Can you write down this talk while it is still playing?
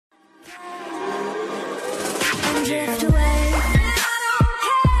and drift away. And I don't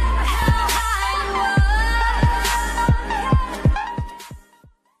care how high you are.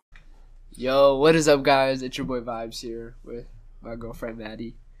 Yo, what is up, guys? It's your boy Vibes here with my girlfriend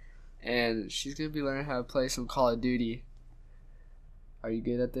Maddie, and she's gonna be learning how to play some Call of Duty. Are you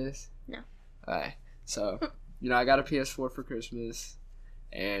good at this? No. Alright, so I got a PS4 for Christmas,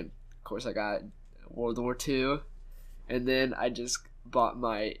 and of course I got World War II, and then I just bought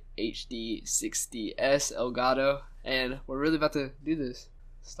my HD 60S Elgato, and we're really about to do this.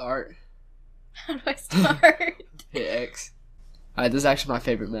 Start. How do I start? Hit X. Alright, this is actually my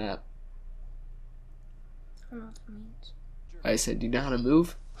favorite map. I don't know what that means. I said, do you know how to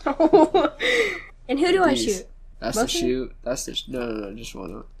move? And who do I These. shoot? That's Both the shoot. That's the no, just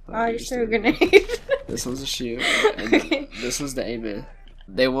one. Oh, I just threw a grenade. This one's a shoot. And Okay. this one's the aim in.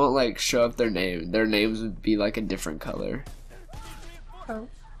 They won't like show up their name. Their names would be like a different color. Oh.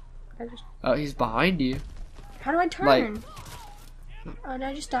 Oh, he's behind you. How do I turn? Like- Oh, did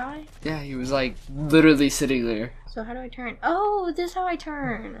I just die? Yeah, he was like literally sitting there. So how do I turn? Oh, this is how I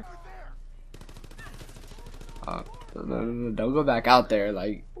turn. No, don't go back out there.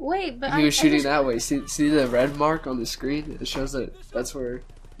 Like Wait, but he was shooting just, that way. See the red mark on the screen? It shows that that's where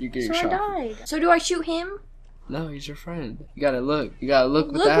you get So shot. I died. So do I shoot him? No, he's your friend. You gotta look. You gotta look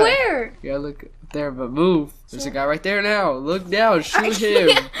with Look that. where? You gotta look there, but move. There's So- a guy right there now. Look down. Shoot him.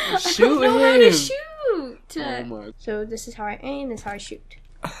 Shoot I don't know him. how to shoot. Oh my. So this is how I aim. This is how I shoot.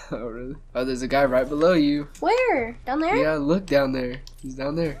 Oh really? Oh, there's a guy right below you. Where? Down there? You gotta look down there. He's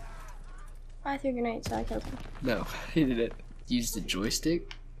down there. I threw a grenade, so I killed him. No, he didn't. Use the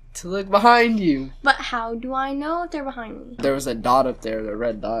joystick to look behind you. But how do I know if they're behind me? There was a dot up there, the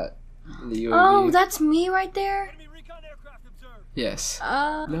red dot. The UAV. Oh, that's me right there? Yes.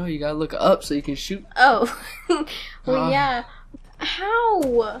 Uh. No, you gotta look up so you can shoot. Oh. Well, Ah. yeah.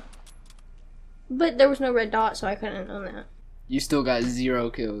 How? But there was no red dot, so I couldn't have known that. You still got 0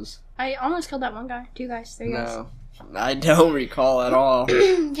 kills. I almost killed that one guy. 2 guys. 3 guys. No, I don't recall at all.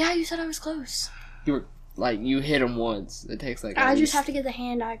 Yeah, you said I was close. You were like you hit him once. It takes like. I just have to get the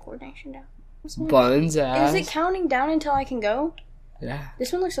hand-eye coordination down. buns ass. Is it counting down until I can go? Yeah.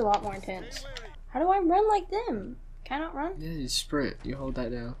 This one looks a lot more intense. How do I run like them? Can I not run? Yeah, you sprint. You hold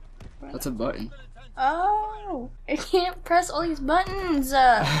that down. That's a button. Oh, I can't press all these buttons.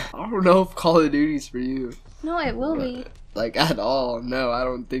 I don't know if Call of Duty's for you. No, it will be. Like at all. No, I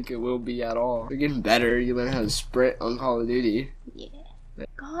don't think it will be at all. You're getting better. You learn how to sprint on Call of Duty. Yeah.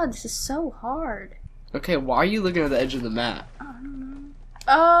 God, this is so hard. Okay, why are you looking at the edge of the map? I don't know.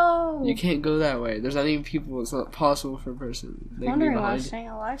 Oh. You can't go that way. There's not even people. It's not possible for a person. They can be Wondering why I behind was you. staying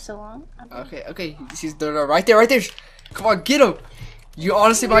alive so long. Okay. He's right there. Come on, get him. You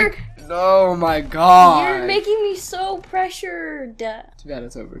honestly might. Oh my god. You're making me so pressured. Too bad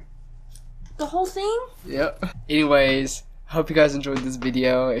it's over. The whole thing? Yep. Anyways, hope you guys enjoyed this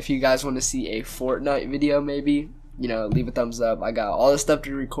video. If you guys want to see a Fortnite video, maybe, leave a thumbs up. I got all the stuff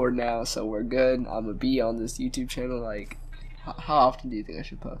to record now, so we're good. I'm gonna be on this YouTube channel. Like, how often do you think I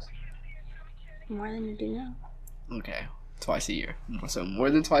should post? More than you do now. Okay, twice a year. So more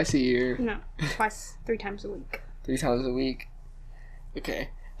than twice a year. No, 3 times a week. 3 times a week. Okay,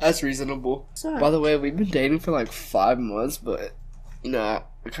 that's reasonable. So, By the way, we've been dating for like 5 months, but I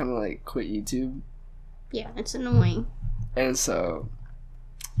kind of like quit YouTube, yeah, it's annoying. and so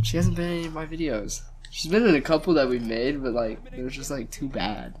she hasn't been in any of my videos. She's been in a couple that we made, but like they're just like too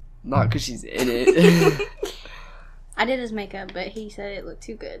bad. Not because she's in it. I did his makeup, but he said it looked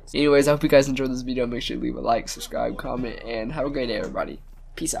too good. Anyways, I hope you guys enjoyed this video. Make sure to leave a like, subscribe, comment, and have a great day, everybody.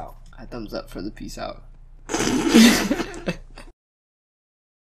 Peace out. A thumbs up for the peace out.